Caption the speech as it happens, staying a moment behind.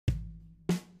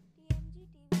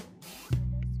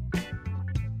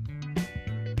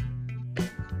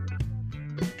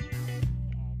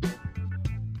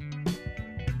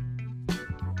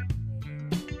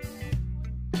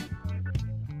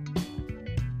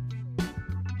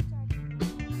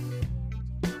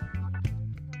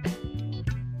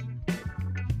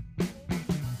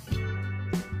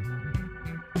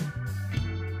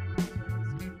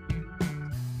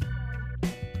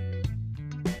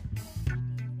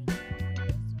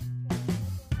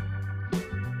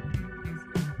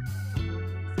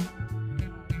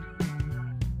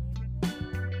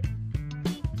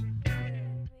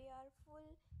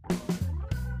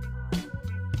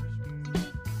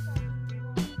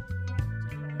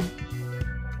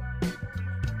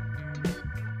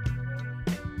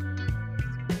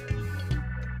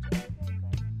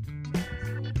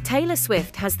Taylor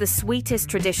Swift has the sweetest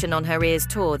tradition on her Ears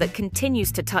tour that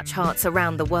continues to touch hearts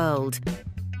around the world.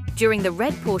 During the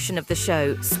red portion of the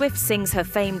show, Swift sings her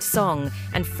famed song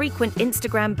and frequent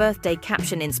Instagram birthday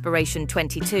caption inspiration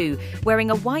 22,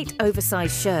 wearing a white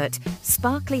oversized shirt,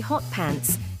 sparkly hot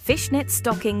pants, fishnet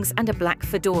stockings and a black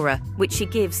fedora, which she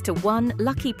gives to one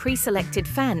lucky pre-selected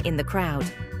fan in the crowd.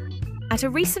 At a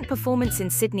recent performance in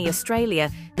Sydney, Australia,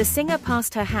 the singer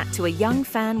passed her hat to a young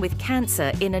fan with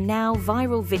cancer in a now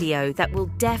viral video that will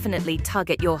definitely tug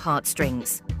at your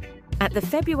heartstrings. At the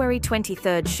February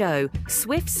 23rd show,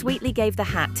 Swift sweetly gave the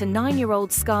hat to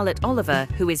 9-year-old Scarlett Oliver,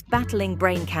 who is battling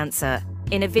brain cancer,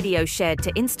 in a video shared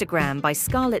to Instagram by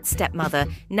Scarlett's stepmother,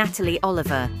 Natalie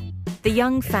Oliver. The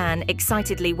young fan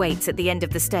excitedly waits at the end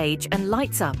of the stage and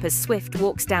lights up as Swift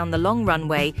walks down the long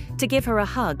runway to give her a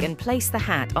hug and place the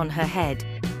hat on her head.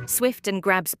 Swift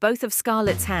grabs both of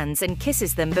Scarlett's hands and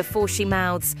kisses them before she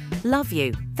mouths, "Love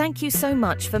you. Thank you so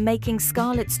much for making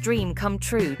Scarlett's dream come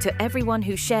true to everyone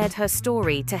who shared her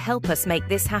story to help us make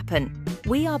this happen.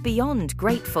 We are beyond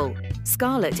grateful.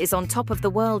 Scarlett is on top of the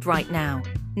world right now,"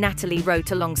 Natalie wrote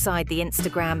alongside the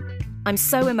Instagram. "I'm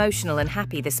so emotional and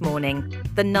happy this morning.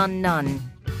 The Nun Nun."